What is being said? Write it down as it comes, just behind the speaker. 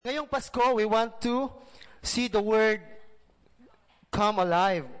Pasko, we want to see the Word come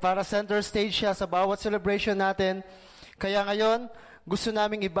alive. Para center stage siya sa bawat celebration natin. Kaya ngayon, gusto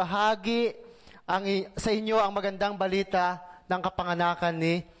naming ibahagi sa inyo ang magandang balita ng kapanganakan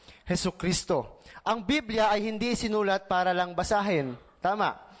ni Hesukristo. Ang Biblia ay hindi sinulat para lang basahin.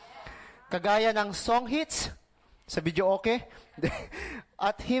 Tama. Kagaya ng song hits, sa video okay?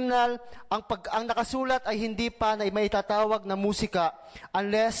 At hymnal, ang nakasulat ay hindi pa na maitatawag na musika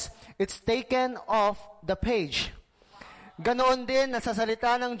unless it's taken off the page. Ganoon din, sa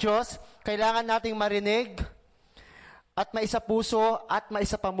salita ng Diyos, kailangan nating marinig at maisapuso at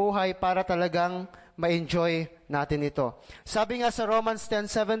maisapamuhay para talagang ma-enjoy natin ito. Sabi nga sa Romans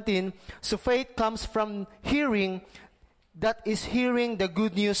 10:17, so faith comes from hearing, that is hearing the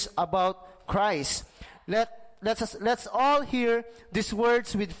good news about Christ. Let's all hear these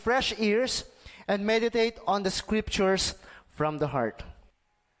words with fresh ears and meditate on the scriptures from the heart.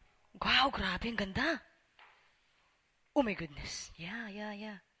 Wow, grabe, ang ganda. Oh my goodness. Yeah.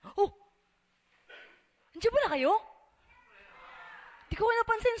 Oh! Andiyan ba na kayo? Di ko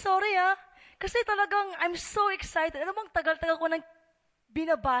napansin, sorry Kasi talagang, I'm so excited. Alam mo, tagal-tagal ko nang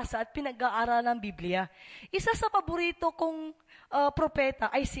binabasa at pinag-aaral ng Biblia. Isa sa paborito kong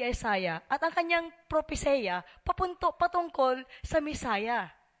propeta ay si Isaiah at ang kanyang propesya patungkol sa Messiah.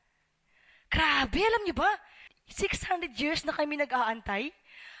 Grabe, alam niyo ba? 600 years na kami nag-aantay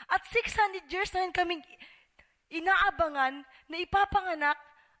at 600 years na rin kaming inaabangan na ipapanganak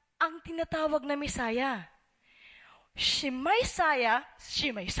ang tinatawag na Messiah. Si Messiah,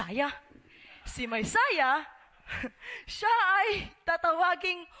 siya ay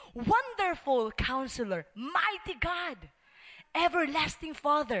tatawaging Wonderful Counselor, Mighty God, Everlasting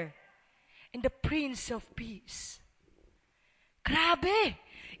Father, and the Prince of Peace. Grabe!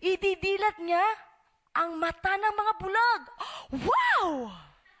 Ididilat niya ang mata ng mga bulag. Wow!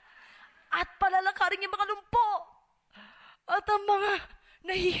 At palalakarin yung mga lumpo. At ang mga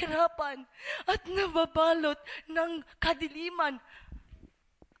nahihirapan at nababalot ng kadiliman.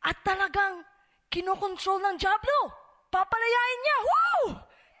 At talagang kinokontrol ng dyablo. Papalayain niya. Wow!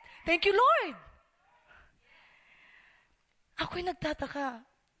 Thank you, Lord. Ako'y nagtataka.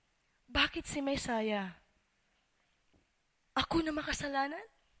 Bakit si Messiah? Ako na makasalanan?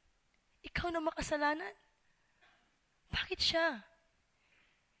 Ikaw na makasalanan? Bakit siya?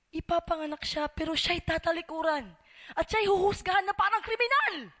 Ipapanganak siya, pero siya'y tatalikuran. At siya'y huhusgahan na parang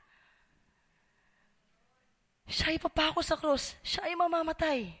kriminal. Siya'y papako sa krus. Siya'y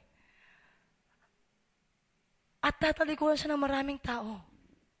mamamatay. At tatalikuran siya ng maraming tao.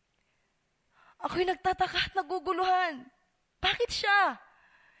 Ako'y nagtataka at naguguluhan. Bakit siya?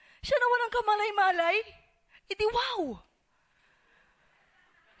 Siya na walang kamalay-malay? Idi wow!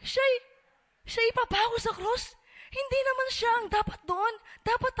 Siya'y ipapako sa krus? Hindi naman siya ang dapat doon.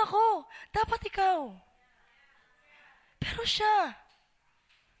 Dapat ako. Dapat ikaw. Pero siya,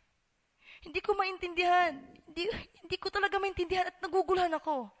 hindi ko maintindihan. Hindi ko talaga maintindihan at naguguluhan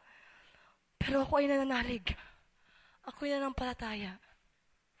ako. Pero ako ay nananalig. Ako'y nanampalataya.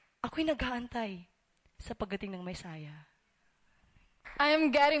 Ako'y nag-aantay sa pagdating ng Messiah. I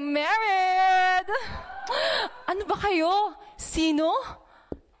am getting married! Ano ba kayo? Sino?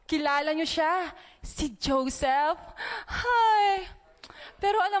 Kilala niyo siya? Si Joseph? Hi!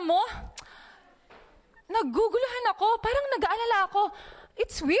 Pero alam mo, naguguluhan ako. Parang nag-aalala ako.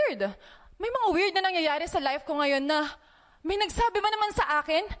 It's weird. May mga weird na nangyayari sa life ko ngayon na may nagsabi man naman sa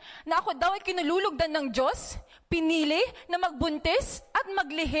akin na ako daw ay kinululugdan ng Diyos, pinili na magbuntis at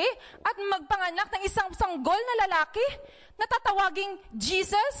maglihi at magpanganak ng isang sanggol na lalaki na tatawaging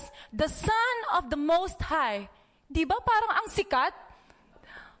Jesus, the Son of the Most High. Di ba parang ang sikat?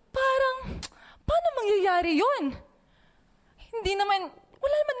 Parang, paano mangyayari yun?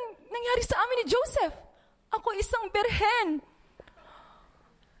 Wala naman nangyari sa amin ni Joseph. Ako isang birhen.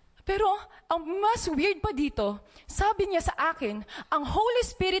 Pero, ang mas weird pa dito, sabi niya sa akin, ang Holy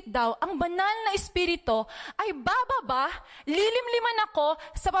Spirit daw, ang banal na Espiritu, ay bababa, lilimliman ako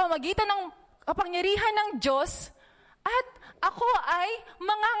sa pamamagitan ng kapangyarihan ng Diyos, at ako ay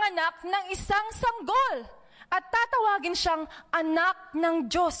manganganak ng isang sanggol, at tatawagin siyang anak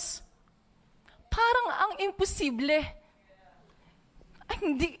ng Diyos. Parang ang imposible. Ay,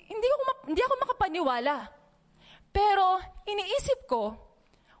 hindi ako makapaniwala. Pero, iniisip ko,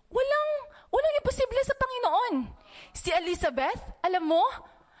 walang imposible sa Panginoon. Si Elizabeth, alam mo,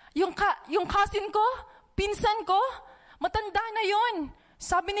 yung cousin ko, pinsan ko, matanda na yon.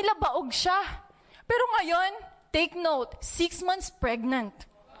 Sabi nila baog siya. Pero ngayon, take note, 6 months pregnant.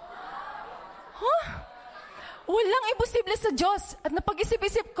 Huh? Walang imposible sa Diyos. At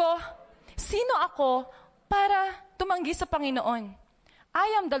napag-isip-isip ko, sino ako para tumanggi sa Panginoon?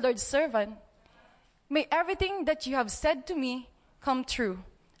 I am the Lord's servant. May everything that you have said to me come true.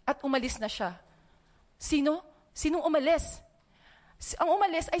 At umalis na siya. Sino? Sinong umalis? Ang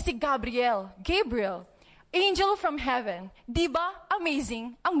umalis ay si Gabriel. Angel from heaven. Di ba?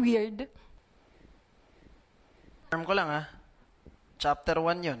 Amazing. Ang weird. Term ko lang Chapter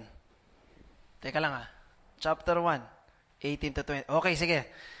 1 yun. Teka lang Chapter 1, 18 to 20. Okay, sige.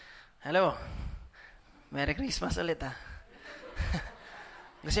 Hello. Merry Christmas ulit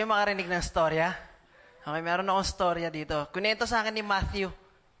Gusto niyo makarinig ng storya? Okay, meron akong storya dito. Kunento sa akin ni Matthew.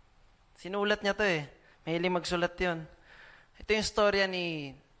 Sinulat niya to Mahilig magsulat yun. Ito yung storya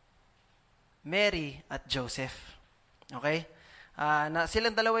ni Mary at Joseph. Okay?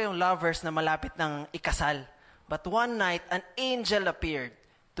 Silang dalawa yung lovers na malapit ng ikasal. But one night, an angel appeared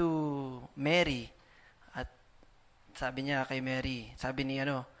to Mary. At sabi niya kay Mary, sabi ni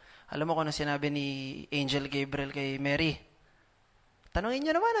alam mo kung ano sinabi ni Angel Gabriel kay Mary? Tanungin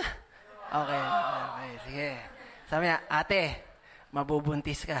niyo naman Okay, sige. Sabi niya, ate,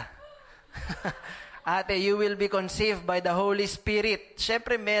 mabubuntis ka. Ate, you will be conceived by the Holy Spirit.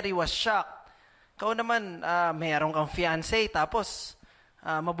 Siyempre, Mary was shocked. Ikaw naman, mayroon kang fiancé, tapos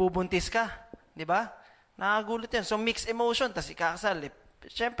mabubuntis ka. Di ba? Nakagulat yan. So, mixed emotion, tapos ikakasal.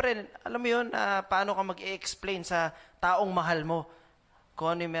 Siyempre, alam mo yun, paano ka mag-i-explain sa taong mahal mo.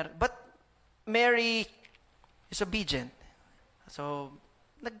 Kung ano yung Mary. But, Mary is obedient. So,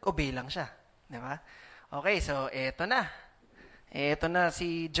 nag-obey lang siya. Di ba? Okay, so, eto na. Eto na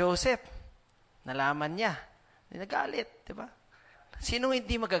si Joseph. Nalaman niya. Nagalit, di ba? Sinong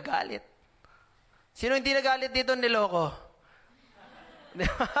hindi magagalit? Sino hindi nagalit dito niloko? Di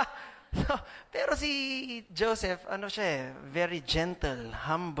ba? So, pero si Joseph, very gentle,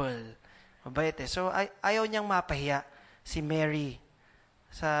 humble, mabait So, ayaw niyang mapahiya si Mary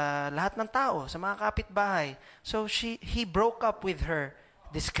sa lahat ng tao, sa mga kapitbahay. So, he broke up with her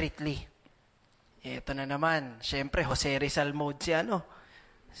discreetly. Ito na naman. Siyempre, Jose Rizal mode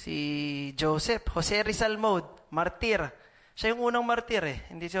si Joseph. Jose Rizal mode, martir. Siya yung unang martir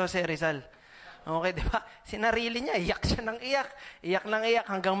hindi si Jose Rizal. Okay, di ba? Sinarili niya, iyak siya ng iyak. Iyak ng iyak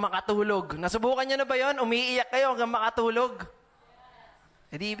hanggang makatulog. Nasubukan niyo na ba yon? Umiiyak kayo hanggang makatulog?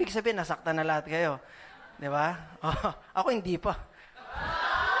 Di ibig sabihin, nasaktan na lahat kayo. Di ba? Ako hindi pa.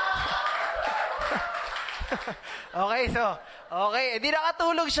 Okay, di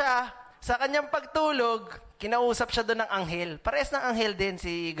nakatulog siya. Sa kanyang pagtulog, kinausap siya doon ng anghel. Parehas ng anghel din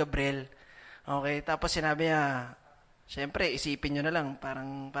si Gabriel. Okay, tapos sinabi niya, siyempre, isipin nyo na lang,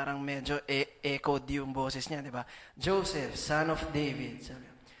 parang medyo echoed yung boses niya, di ba? Joseph, son of David, sabi,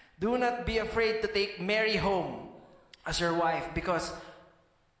 do not be afraid to take Mary home as your wife because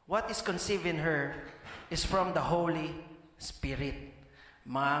what is conceived in her is from the Holy Spirit.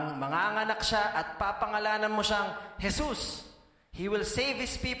 Manganganak siya at papangalanan mo siyang Jesus. He will save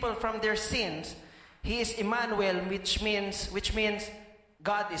His people from their sins. He is Emmanuel, which means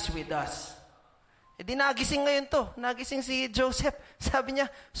God is with us. Di nagising ngayon to. Nagising si Joseph. Sabi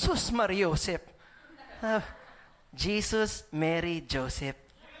niya, Sus Mary Joseph. Jesus, Mary, Joseph.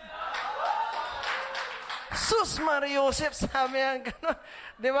 Sus Mary Joseph. Sabi niya, gano'n.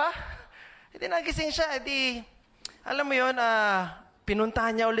 Di ba? Di nagising siya. Alam mo yun,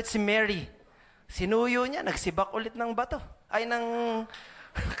 pinuntahan niya ulit si Mary. Sinuyo niya, nagsibak ulit ng bato. Ay, ng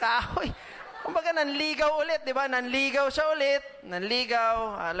kahoy. Kumbaga, nanligaw ulit, di ba? Nanligaw siya ulit.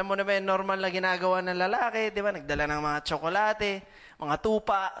 Nanligaw. Alam mo naman, normal na ginagawa ng lalaki, di ba? Nagdala ng mga tsokolate, mga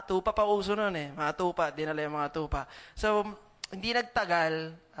tupa. Tupa pa uso nun Mga tupa, dinala yung mga tupa. So, hindi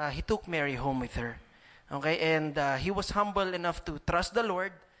nagtagal, he took Mary home with her. Okay? And he was humble enough to trust the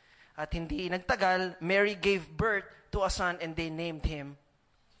Lord. At hindi nagtagal, Mary gave birth to a son and they named him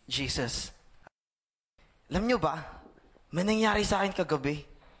Jesus. Alam nyo ba, may nangyari sa akin kagabi.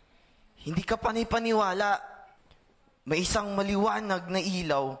 Hindi ka panipaniwala. May isang maliwanag na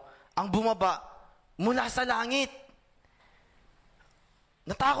ilaw ang bumaba mula sa langit.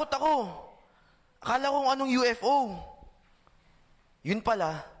 Natakot ako. Akala kong anong UFO. Yun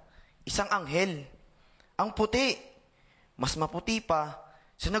pala, isang anghel. Ang puti. Mas maputi pa.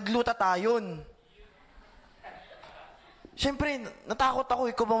 So nagluta tayon. Siyempre, natakot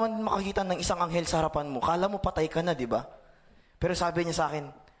ako. Ikaw ba man makakita ng isang anghel sa harapan mo? Kala mo patay ka na, di ba? Pero sabi niya sa akin,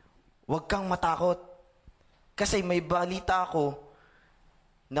 huwag kang matakot. Kasi may balita ako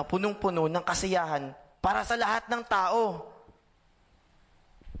na punong-puno ng kasiyahan para sa lahat ng tao.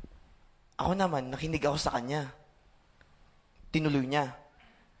 Ako naman, nakinig ako sa kanya. Tinuloy niya.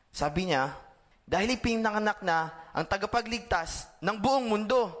 Sabi niya, dahil ipinanganak na ang tagapagligtas ng buong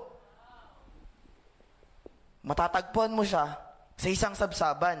mundo. Matatagpuan mo siya sa isang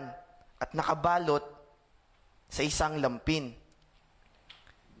sabsaban at nakabalot sa isang lampin.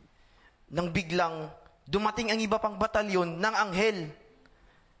 nang biglang dumating ang iba pang batalyon ng anghel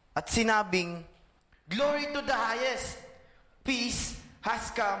at sinabing, "Glory to the highest, peace has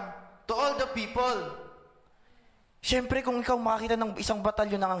come to all the people." Siyempre, kung ikaw makakita ng isang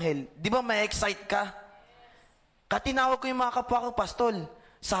batalyon ng anghel, di ba may excite ka? Katinawag ko yung mga kapwa ko, pastol.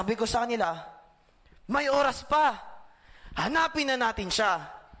 Sabi ko sa kanila, may oras pa. Hanapin na natin siya.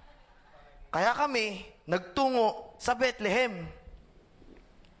 Kaya kami nagtungo sa Bethlehem.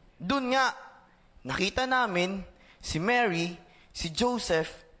 Doon nga, nakita namin si Mary, si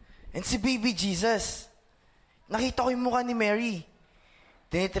Joseph, and si baby Jesus. Nakita ko yung mukha ni Mary.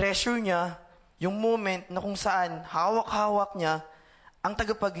 Tinitreasure niya yung moment na kung saan hawak-hawak niya ang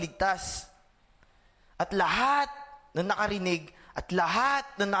tagapagligtas. At lahat na nakarinig at lahat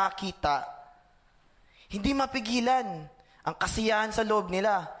na nakakita, hindi mapigilan ang kasiyahan sa loob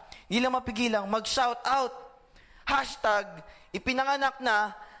nila. Hindi lang mapigilang mag-shout out. Hashtag, ipinanganak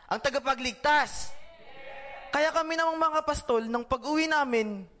na ang tagapagligtas. Kaya kami namang mga pastol, nang pag-uwi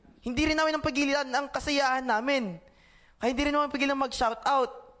namin, hindi rin namin napigilan ang kasiyahan namin. Kaya hindi rin namin napigilan mag-shout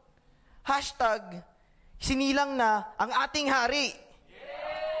out. Hashtag, sinilang na ang ating hari.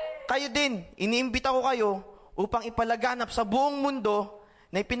 Kayo din, iniimbita ko kayo upang ipalaganap sa buong mundo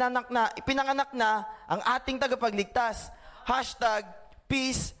na ipinanganak na ang ating tagapagligtas. Hashtag,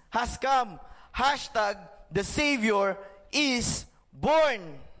 peace has come. Hashtag, the Savior is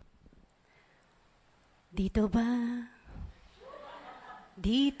born. Dito ba?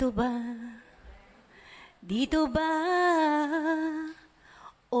 Dito ba? Dito ba?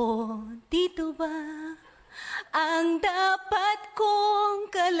 O dito ba? Ang dapat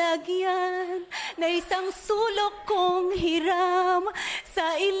kong kalagyan na isang sulok kong hiram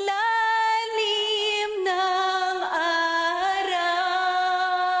sa ilalim ng araw.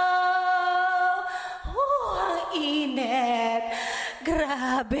 Ang init.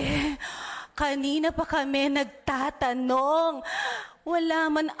 Grabe. Kanina pa kami nagtatanong. Wala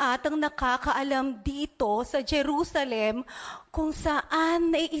man atang nakakaalam dito sa Jerusalem kung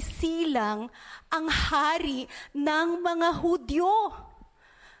saan naisilang ang hari ng mga Hudyo.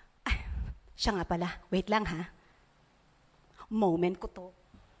 Ay, siya nga pala. Wait lang ha. Moment ko to.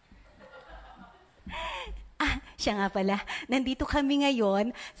 Siya nga pala. Nandito kami ngayon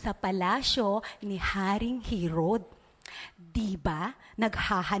sa palasyo ni Haring Herod. Diba,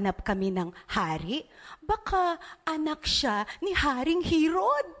 naghahanap kami ng hari? Baka anak siya ni Haring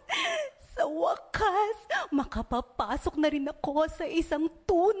Herod. Sa wakas, makapapasok na rin ako sa isang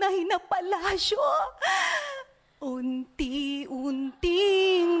tunay na palasyo. Unti-unting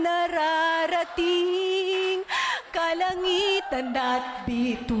nararating kalangitan at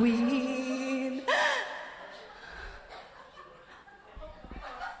bituin.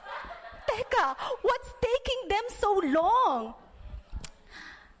 Teka, what's taking them so long?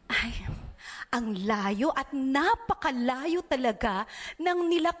 Ay, ang layo at napakalayo talaga ng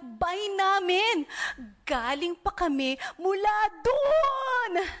nilakbay namin. Galing pa kami mula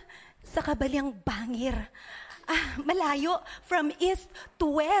doon sa kabalyang Bangir. Malayo, from east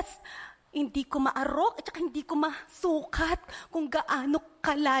to west. Hindi ko maarok at hindi ko masukat kung gaano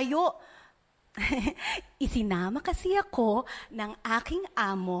kalayo. Isinama kasi ako ng aking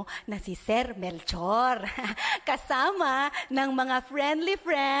amo na si Sir Melchor. Kasama ng mga friendly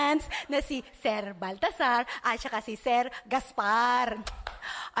friends na si Sir Baltasar at saka si Sir Gaspar.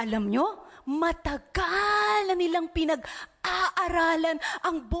 Alam nyo, matagal na nilang pinag-aaralan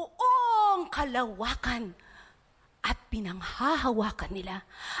ang buong kalawakan at pinanghahawakan nila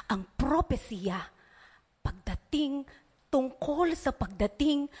ang propesiya tungkol sa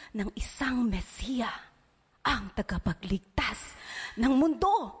pagdating ng isang Mesiya, ang tagapagligtas ng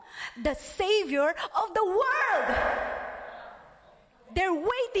mundo, the Savior of the world. They're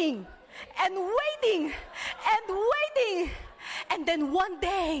waiting and waiting and waiting. And then one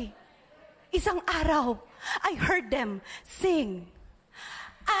day, isang araw, I heard them sing.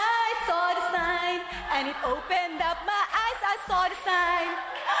 I saw the sign and it opened up my eyes. I saw the sign.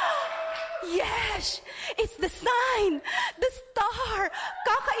 Yes! It's the sign! The star!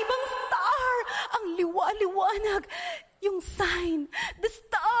 Kakaibang star! Ang liwa-liwanag! Yung sign! The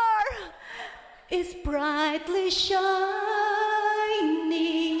star! Is brightly shining.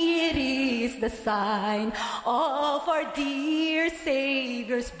 It is the sign of our dear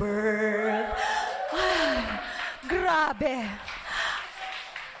Savior's birth. Ay, grabe!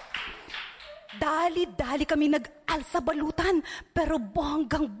 Dali-dali kami nag-alsa balutan, pero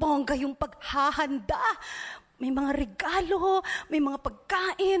bonggang-bongga yung paghahanda. May mga regalo, may mga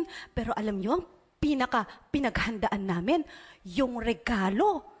pagkain, pero alam nyo, ang pinaghandaan namin, yung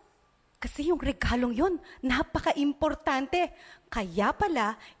regalo. Kasi yung regalong yon, napaka-importante. Kaya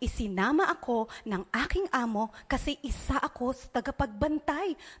pala, isinama ako ng aking amo kasi isa ako sa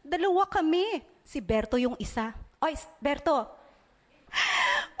tagapagbantay. Dalawa kami. Si Berto yung isa. Oy, Berto.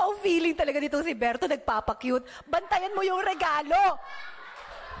 Oh, feeling talaga dito si Berto, nagpapakyut. Bantayan mo yung regalo.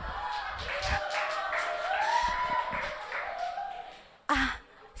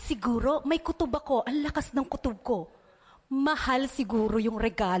 Siguro may kutob ako. Ang lakas ng kutob ko. Mahal siguro yung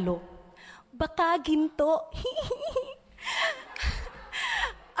regalo. Baka ginto.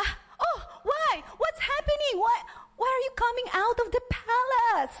 Why? What's happening? Why are you coming out of the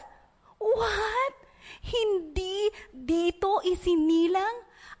palace? What? Hindi dito isinilang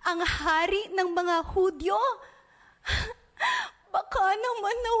ang hari ng mga Hudyo? Baka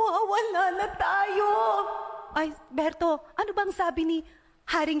naman nawawala na tayo. Ay, Berto, ano bang sabi ni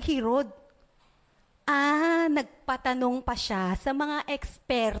Haring Herod? Nagpatanong pa siya sa mga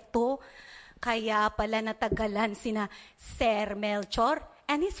eksperto. Kaya pala natagalan sina Sir Melchor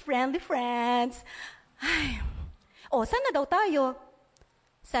and his friendly friends. Ay. Saan na daw tayo?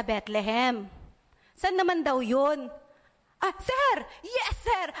 Sa Bethlehem. Saan naman daw yun? Sir! Yes,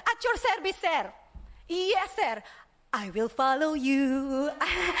 sir! At your service, sir! Yes, sir! I will follow you.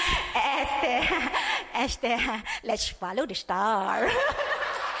 Let's follow the star.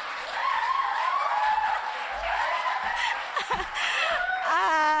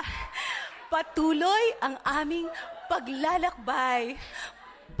 Patuloy ang aming paglalakbay,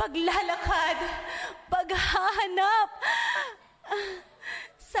 paglalakad, paghahanap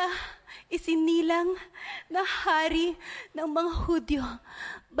sa isinilang na hari ng mga Hudyo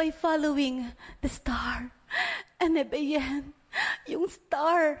by following the star. And ayan, yung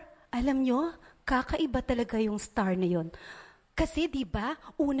star, alam nyo, kakaiba talaga yung star na yon. Kasi di ba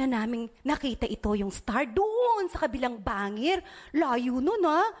una naming nakita ito yung star doon sa kabilang bangir. Layo nun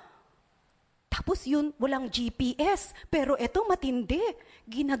Tapos yun, walang GPS. Pero eto matindi.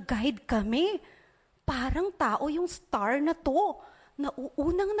 Ginaguide kami. Parang tao yung star na to. Na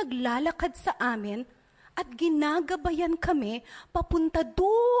unang naglalakad sa amin at ginagabayan kami papunta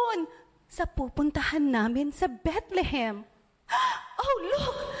doon sa pupuntahan namin sa Bethlehem. Oh,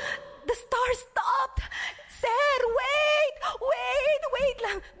 look! The star stopped! Sir, wait! Wait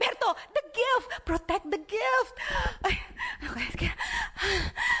lang! Berto, the gift! Protect the gift! Ay, okay.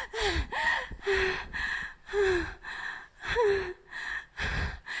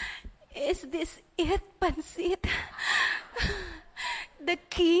 Is this it, Pansit? The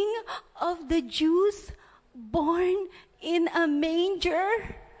King of the Jews born in a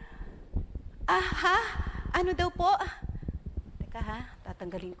manger? Aha! Ano daw po? Teka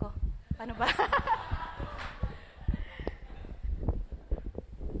tatanggalin ko. Paano ba?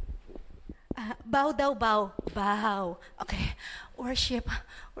 Bow daw, bow. Bow. Okay. Worship.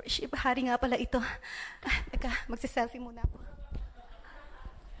 Hari nga pala ito. Teka, magsiselfie muna ako.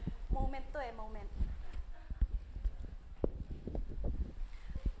 Moment to moment.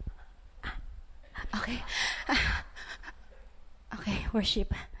 Okay. Okay,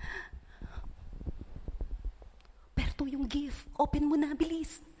 worship. Pero yung gift, open mo na,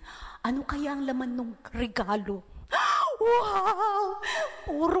 bilis. Ano kaya ang laman ng regalo? Wow!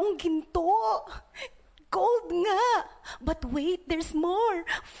 Purong ginto! Gold nga! But wait, there's more!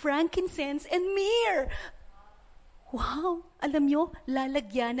 Frankincense and myrrh! Wow! Alam nyo,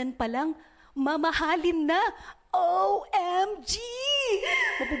 lalagyanan pa lang, mamahalin na! OMG!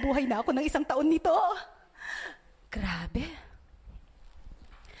 Mabubuhay na ako ng 1 taon nito! Grabe!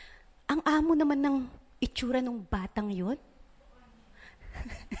 Ang amo naman ng itsura ng batang yun.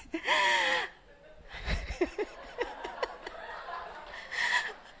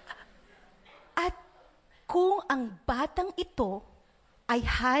 At kung ang batang ito ay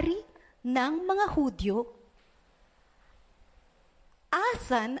hari ng mga Hudyo,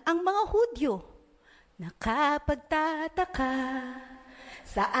 asan ang mga Hudyo? Nakapagtataka,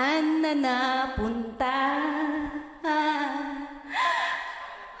 saan na napunta?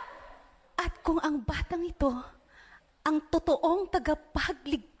 At kung ang batang ito, ang totoong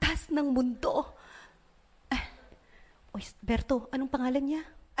tagapagligtas ng mundo. Berto, anong pangalan niya?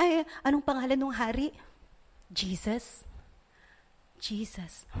 Anong pangalan ng hari? Jesus.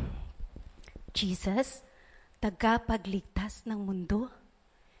 Jesus. Jesus, tagapagligtas ng mundo.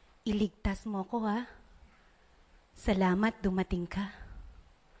 Iligtas mo ko, ha? Salamat, dumating ka.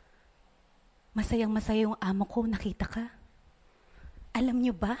 Masayang-masaya yung amo ko, nakita ka. Alam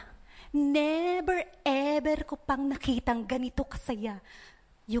niyo ba? Never ever ko pang nakitang ganito kasaya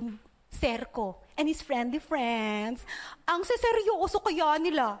yung sir ko and his friendly friends. Ang seseryoso kaya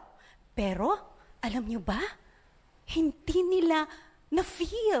nila. Pero, alam niyo ba? Hindi nila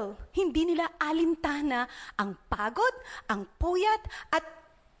na-feel, hindi nila alintana ang pagod, ang puyat, at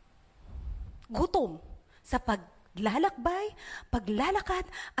gutom sa paglalakbay, paglalakad,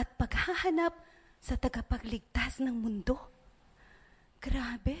 at paghahanap sa tagapagligtas ng mundo.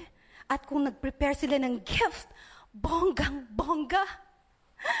 Grabe. At kung nag-prepare sila ng gift, bonggang-bongga.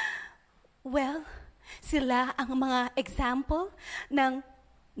 Well, sila ang mga example ng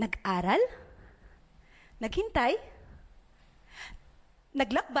nag-aral, naghintay,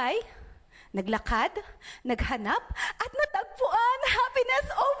 naglakbay, naglakad, naghanap, at natagpuan happiness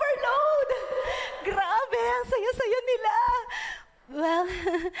overload. Grabe, ang saya-saya nila. Well,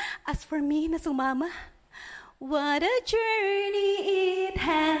 as for me na sumama, what a journey it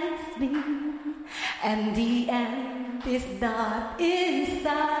has been, and the end is not in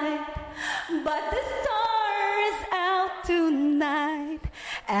sight, but the stars out tonight,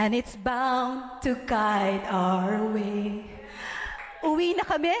 and it's bound to guide our way. Uwi na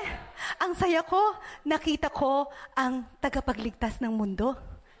kami. Ang saya ko, nakita ko ang tagapagligtas ng mundo.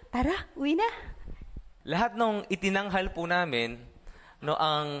 Tara, uwi na. Lahat nung itinanghal po namin, no,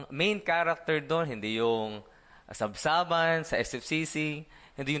 ang main character doon, hindi yung sabsaban sa SFCC,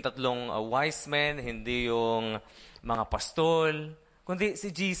 hindi yung tatlong wise men, hindi yung mga pastol, kundi si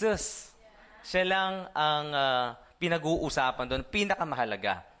Jesus. Siya lang ang pinag-uusapan doon,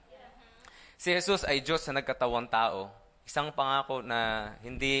 pinakamahalaga. Si Jesus ay Diyos na nagkatawang tao. Isang pangako na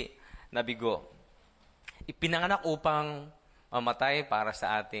hindi nabigo. Ipinanganak upang mamatay para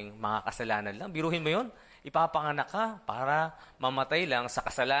sa ating mga kasalanan lang. Biruhin mo yun. Ipapanganak ka para mamatay lang sa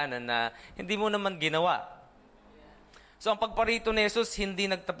kasalanan na hindi mo naman ginawa. So ang pagparito ni Jesus hindi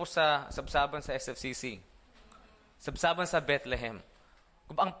nagtapos sa sabsaban sa SFCC. Sabsaban sa Bethlehem.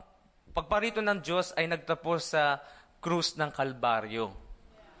 Ang pagparito ng Diyos ay nagtapos sa krus ng Kalbaryo.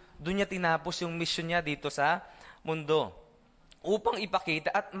 Doon niya tinapos yung mission niya dito sa mundo. Upang ipakita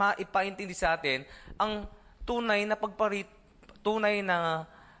at maipaintindi sa atin ang tunay na tunay na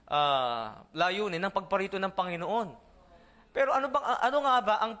layunin ng pagparito ng Panginoon. Pero ano nga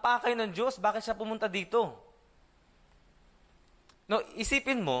ba ang pakay ng Diyos? Bakit siya pumunta dito? No,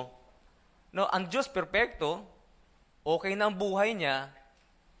 isipin mo, no, ang Diyos perpekto, okay na ang buhay niya,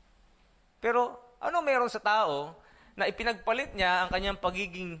 pero ano meron sa tao na ipinagpalit niya ang kanyang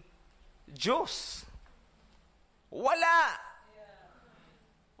pagiging Diyos? Wala!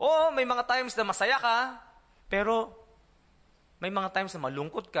 Oo, may mga times na masaya ka, pero may mga times na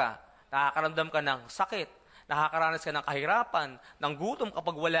malungkot ka, nakakaramdam ka ng sakit, nakakaranas ka ng kahirapan, ng gutom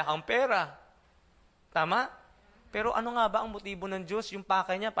kapag wala kang pera. Tama? Pero ano nga ba ang motibo ng Diyos, yung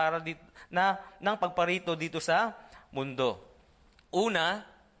pakay niya para ng pagparito dito sa mundo? Una,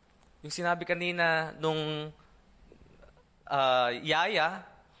 yung sinabi kanina nung yaya,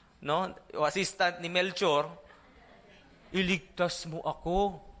 no, o assistant ni Melchor, iligtas mo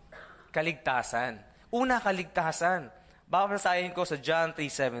ako. Kaligtasan. Una, kaligtasan. Babasahin ko sa John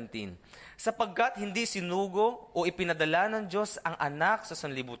 3:17. Sapagkat hindi sinugo o ipinadala ng Diyos ang anak sa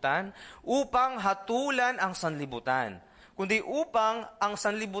sanlibutan upang hatulan ang sanlibutan, kundi upang ang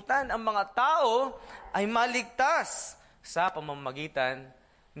sanlibutan, ang mga tao, ay maligtas sa pamamagitan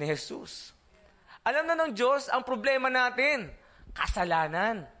ni Jesus. Alam na ng Diyos ang problema natin,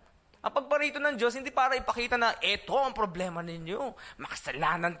 kasalanan. Ang pagparito ng Diyos, hindi para ipakita na, eto ang problema ninyo.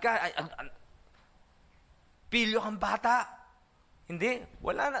 Makasalanan ka. Pilyo kang bata. Hindi.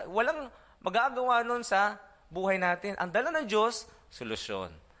 Walang magagawa nun sa buhay natin. Ang dala ng Diyos,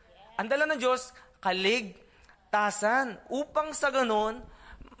 solusyon. Ang dala ng Diyos, kaligtasan. Upang sa ganun,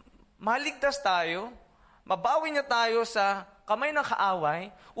 maligtas tayo, mabawi niya tayo sa kamay ng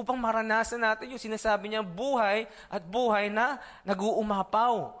kaaway, upang maranasan natin yung sinasabi niyang buhay at buhay na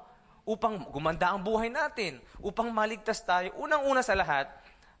nag-uumapaw. Upang gumanda ang buhay natin, upang maligtas tayo, unang-una sa lahat,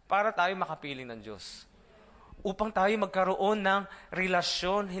 para tayo makapiling ng Diyos. Upang tayo magkaroon ng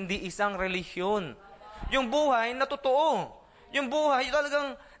relasyon, hindi isang relihiyon. Yung buhay na totoo. Yung buhay, yung talagang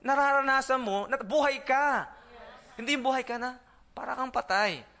nararanasan mo, na buhay ka. Hindi yung buhay ka na, para kang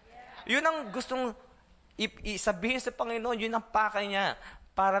patay. Yun ang gustong isabihin sa Panginoon, yun ang pakay niya,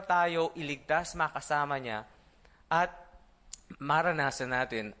 para tayo iligtas, makasama niya, at maranasan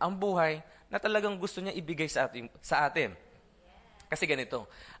natin ang buhay na talagang gusto niya ibigay sa atin. Kasi ganito,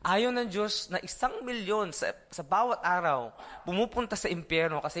 ayaw ng Diyos na 1,000,000 sa bawat araw pumupunta sa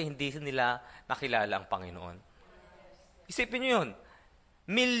impyerno kasi hindi nila nakilala ang Panginoon. Isipin niyo yun,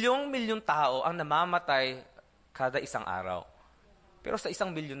 milyong-milyong tao ang namamatay kada isang araw. Pero sa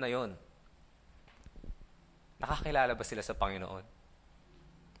 1,000,000 na yon, nakakilala ba sila sa Panginoon?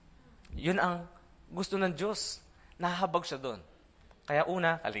 Yun ang gusto ng Diyos. Nahabag siya doon. Kaya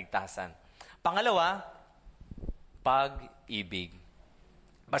una, kaligtasan. Pangalawa, pag-ibig.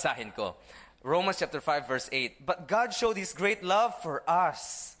 Basahin ko. Romans chapter 5 verse 8. But God showed His great love for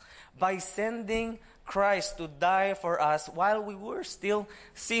us by sending Christ to die for us while we were still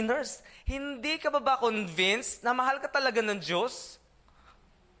sinners. Hindi ka ba convinced na mahal ka talaga ng Diyos?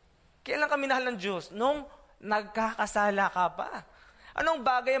 Kailan ka minahal ng Diyos? Nung nagkakasala ka pa. Anong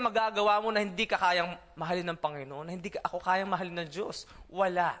bagay ang magagawa mo na hindi ka kayang mahalin ng Panginoon? Na hindi ako kayang mahalin ng Diyos?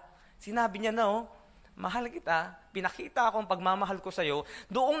 Wala. Sinabi niya na, mahal kita, pinakita ako ang pagmamahal ko sa'yo,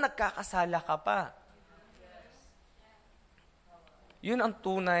 doong nagkakasala ka pa. Yun ang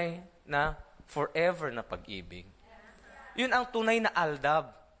tunay na forever na pag-ibig. Yun ang tunay na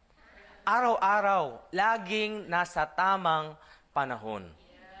aldab. Araw-araw, laging nasa tamang panahon.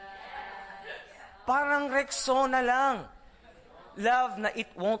 Parang Rexona lang. Love na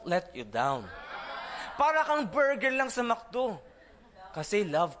it won't let you down. Para kang burger lang sa McDo. Kasi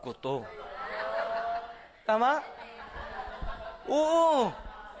love ko to. Tama? Oo.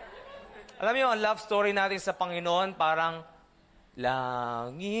 Alam niyo, ang love story natin sa Panginoon, parang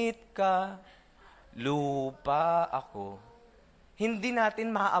langit ka, lupa ako. Hindi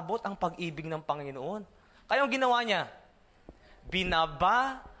natin maaabot ang pag-ibig ng Panginoon. Kaya ang ginawa niya,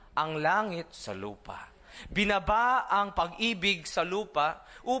 binaba ang langit sa lupa. Binaba ang pag-ibig sa lupa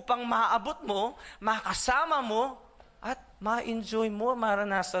upang maaabot mo, makasama mo, at ma-enjoy mo,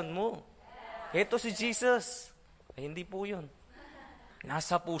 maranasan mo. Ito si Jesus. Ay, hindi po yun.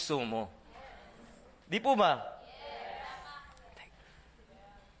 Nasa puso mo. Di po ba?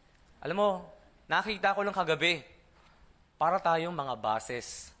 Alam mo, nakita ko lang kagabi, para tayong mga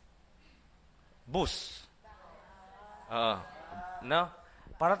buses. Bus. No?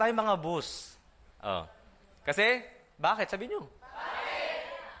 Para tayong mga bus. Kasi, bakit? Sabi niyo.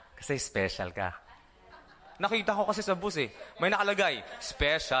 Kasi special ka. Nakita ko kasi sa bus may nakalagay,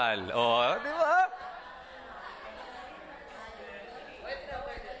 special. Di ba?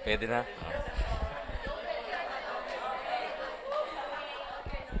 Pwede na.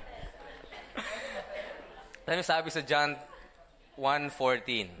 Ano sabi sa John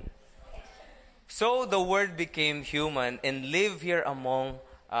 1:14? So the Word became human and lived here among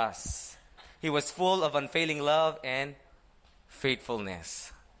us. He was full of unfailing love and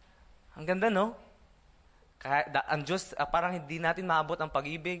faithfulness. Ang ganda, no? Ang Diyos, parang hindi natin maabot ang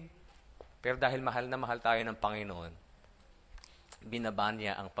pag-ibig. Pero dahil mahal na mahal tayo ng Panginoon, binaba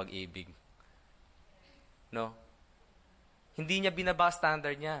niya ang pag-ibig. No? Hindi niya binaba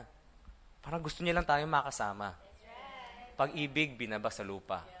standard niya. Parang gusto niya lang tayo makasama. Pag-ibig, binaba sa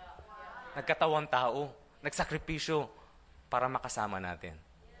lupa. Nagkatawang tao, nagsakripisyo para makasama natin.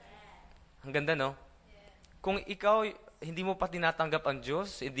 Ang ganda, no? Kung ikaw, hindi mo pa tinatanggap ang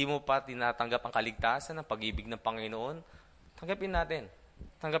Diyos, hindi mo pa tinatanggap ang kaligtasan, ang pag-ibig ng Panginoon, tanggapin natin.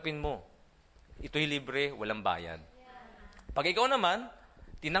 Tanggapin mo. Ito'y libre, walang bayad. Pag ikaw naman,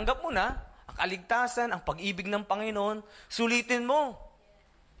 tinanggap mo na ang kaligtasan, ang pag-ibig ng Panginoon, sulitin mo.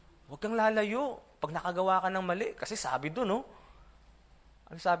 Huwag kang lalayo pag nakagawa ka ng mali. Kasi sabi doon, no?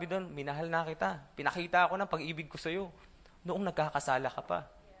 Ano sabi doon? Minahal na kita. Pinakita ako ng pag-ibig ko sa'yo. Noong nagkakasala ka pa.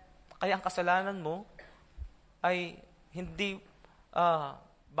 Kaya ang kasalanan mo ay hindi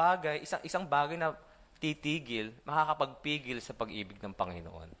bagay, isang bagay na titigil, makakapagpigil sa pag-ibig ng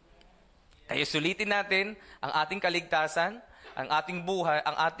Panginoon. Kaya sulitin natin ang ating kaligtasan, ang ating buhay,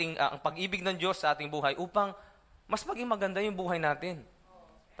 ang pag-ibig ng Diyos sa ating buhay upang mas maging maganda yung buhay natin.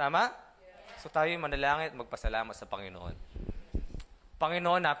 Tama? So tayo manalangin at magpasalamat sa Panginoon.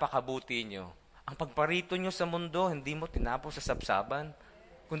 Panginoon, napakabuti niyo. Ang pagparito niyo sa mundo, hindi mo tinapos sa sabsaban,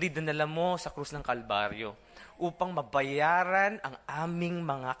 kundi dinala mo sa krus ng Kalbaryo upang mabayaran ang aming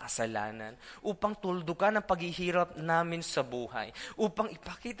mga kasalanan, upang tuldukan ang paghihirap namin sa buhay, upang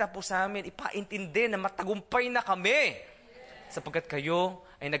ipakita po sa amin, ipaintindi na matagumpay na kami sapagkat kayo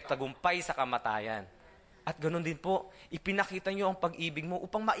ay nagtagumpay sa kamatayan. At ganoon din po, ipinakita niyo ang pag-ibig mo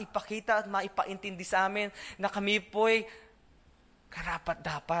upang maipakita at maipaintindi sa amin na kami po'y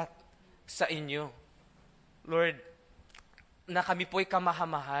karapat-dapat sa inyo. Lord, na kami po'y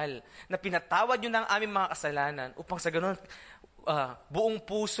kamahamahal, na pinatawad nyo ng aming mga kasalanan upang sa ganun, buong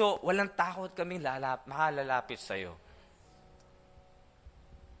puso, walang takot kaming makalalapit sa iyo.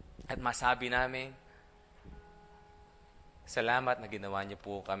 At masabi namin, salamat na ginawa niyo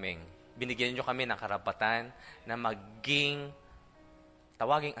po kaming, binigyan niyo kami ng karapatan na maging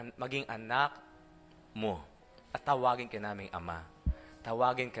anak mo at tawagin ka naming Ama.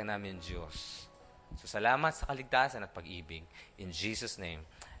 Tawagin ka namin Diyos. So salamat sa kaligtasan at pag-ibig. In Jesus' name,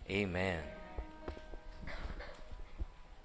 Amen.